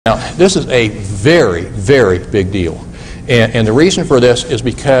Now, this is a very, very big deal. And the reason for this is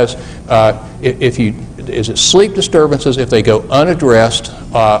because sleep disturbances, if they go unaddressed,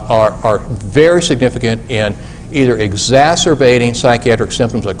 are very significant in either exacerbating psychiatric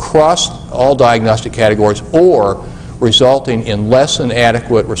symptoms across all diagnostic categories or resulting in less than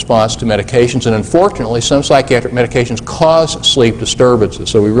adequate response to medications. And unfortunately, some psychiatric medications cause sleep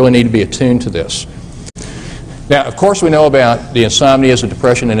disturbances, so we really need to be attuned to this. Now, of course, we know about the insomnias of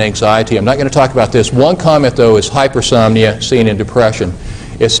depression and anxiety. I'm not going to talk about this. One comment, though, is hypersomnia seen in depression.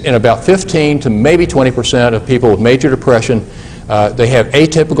 It's in about 15 to maybe 20% of people with major depression. They have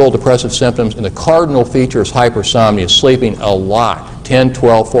atypical depressive symptoms, and the cardinal feature is hypersomnia, sleeping a lot, 10,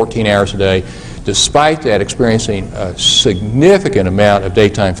 12, 14 hours a day, despite that experiencing a significant amount of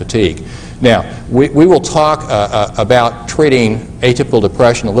daytime fatigue. Now, we will talk about treating atypical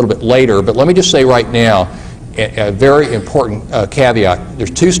depression a little bit later, but let me just say right now, a very important caveat.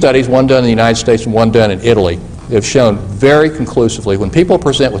 There's two studies, one done in the United States and one done in Italy, that have shown very conclusively when people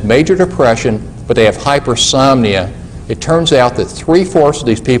present with major depression but they have hypersomnia, it turns out that 3/4 of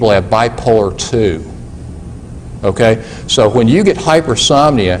these people have bipolar II. Okay? So when you get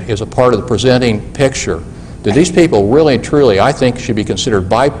hypersomnia as a part of the presenting picture, that these people really and truly, I think, should be considered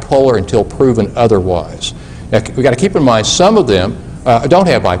bipolar until proven otherwise. Now, we've got to keep in mind some of them don't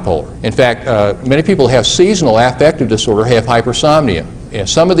have bipolar. In fact, many people who have seasonal affective disorder have hypersomnia. And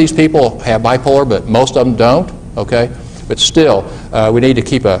some of these people have bipolar, but most of them don't, okay? But still, we need to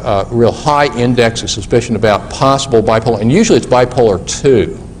keep a real high index of suspicion about possible bipolar, and usually it's bipolar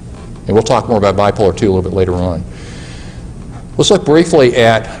II. And we'll talk more about bipolar II a little bit later on. Let's look briefly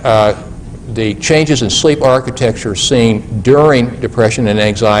at the changes in sleep architecture seen during depression and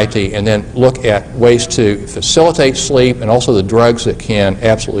anxiety, and then look at ways to facilitate sleep and also the drugs that can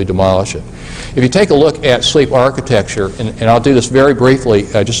absolutely demolish it. If you take a look at sleep architecture, and I'll do this very briefly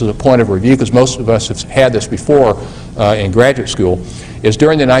just as a point of review because most of us have had this before in graduate school, is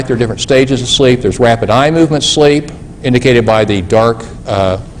during the night there are different stages of sleep. There's rapid eye movement sleep, indicated by the dark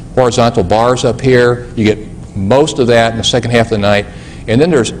horizontal bars up here. You get most of that in the second half of the night. And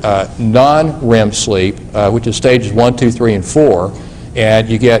then there's non-REM sleep, which is stages 1, 2, 3, and 4. And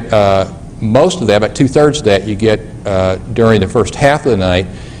you get most of that, about 2/3 of that, you get during the first half of the night.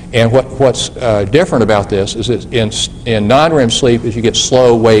 And what's different about this is that in non-REM sleep is you get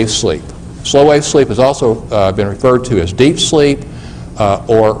slow wave sleep. Slow wave sleep has also been referred to as deep sleep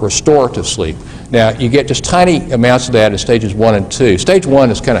or restorative sleep. Now, you get just tiny amounts of that in stages 1 and 2. Stage 1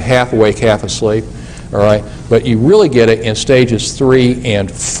 is kind of half awake, half asleep. All right, but you really get it in stages 3 and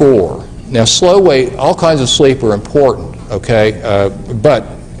 4. Now, slow wave, all kinds of sleep are important, okay, but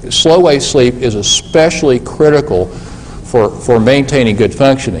slow wave sleep is especially critical for maintaining good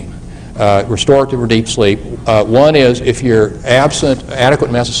functioning. Restorative or deep sleep. One is if you're absent adequate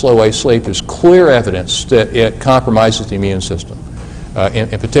amounts of slow wave sleep, there's clear evidence that it compromises the immune system. In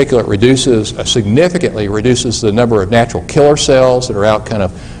particular, it significantly reduces the number of natural killer cells that are out kind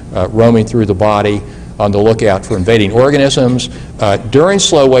of roaming through the body on the lookout for invading organisms. During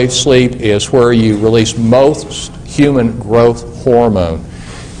slow wave sleep is where you release most human growth hormone.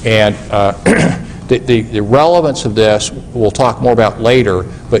 And the relevance of this we'll talk more about later,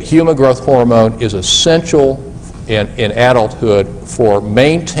 but human growth hormone is essential in adulthood for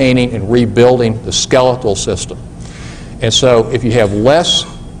maintaining and rebuilding the skeletal system. And so if you have less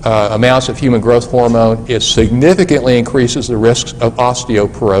amounts of human growth hormone, it significantly increases the risks of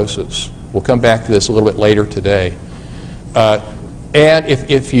osteoporosis. We'll come back to this a little bit later today. And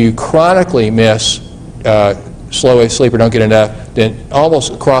if you chronically miss slow wave sleep or don't get enough, then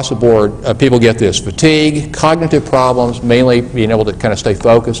almost across the board, people get this: fatigue, cognitive problems, mainly being able to kind of stay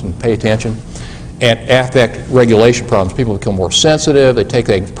focused and pay attention, and affect regulation problems. People become more sensitive, they take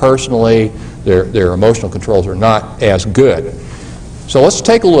things personally, their emotional controls are not as good. So let's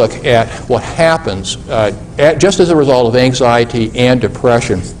take a look at what happens just as a result of anxiety and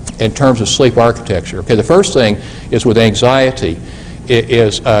depression in terms of sleep architecture. Okay, the first thing is with anxiety. It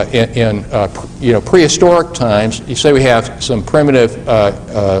is in prehistoric times. You say we have some primitive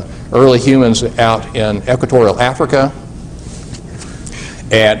early humans out in equatorial Africa,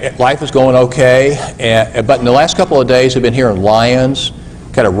 and life is going okay. But in the last couple of days, we've been hearing lions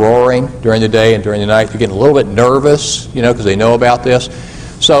kind of roaring during the day and during the night. They're getting a little bit nervous, because they know about this.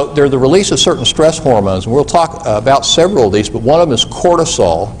 So they're the release of certain stress hormones, and we'll talk about several of these, but one of them is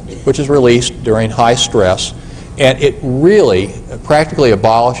cortisol, which is released during high stress, and it really practically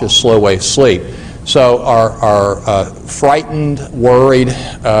abolishes slow wave sleep. So our frightened, worried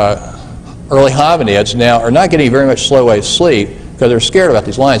early hominids now are not getting very much slow wave sleep because they're scared about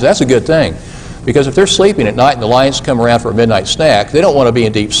these lions. That's a good thing. Because if they're sleeping at night and the lions come around for a midnight snack, they don't want to be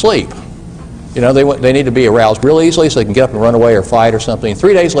in deep sleep. You know, they need to be aroused real easily so they can get up and run away or fight or something.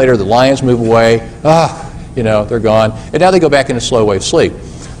 3 days later, the lions move away. You know, they're gone. And now they go back into slow wave sleep.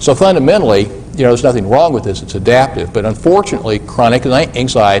 So fundamentally, you know, there's nothing wrong with this. It's adaptive. But unfortunately, chronic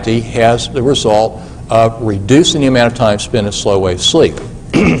anxiety has the result of reducing the amount of time spent in slow wave sleep.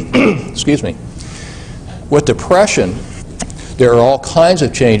 Excuse me. With depression, there are all kinds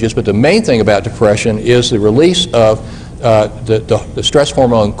of changes, but the main thing about depression is the release of the stress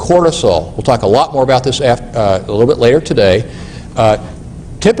hormone cortisol. We'll talk a lot more about this a little bit later today.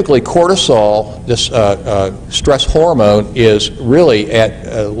 Typically, cortisol, this stress hormone, is really at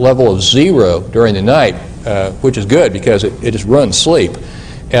a level of 0 during the night, which is good because it just runs sleep.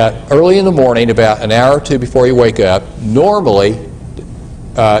 Early in the morning, about an hour or two before you wake up, normally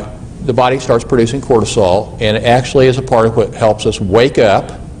the body starts producing cortisol, and it actually is a part of what helps us wake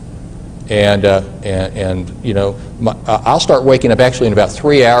up. And you know, I'll start waking up actually in about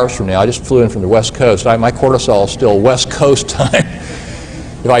 3 hours from now. I just flew in from the West Coast. My cortisol is still West Coast time.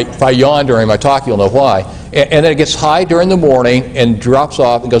 If I yawn during my talk, you'll know why. And then it gets high during the morning and drops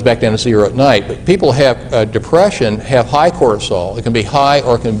off and goes back down to 0 at night. But people who have depression have high cortisol. It can be high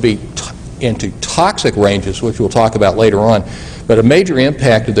or it can be into toxic ranges, which we'll talk about later on. But a major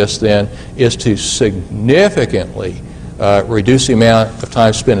impact of this then is to significantly reduce the amount of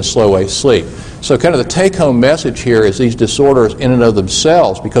time spent in slow wave sleep. So kind of the take-home message here is these disorders in and of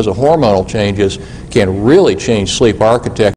themselves, because of hormonal changes, can really change sleep architecture.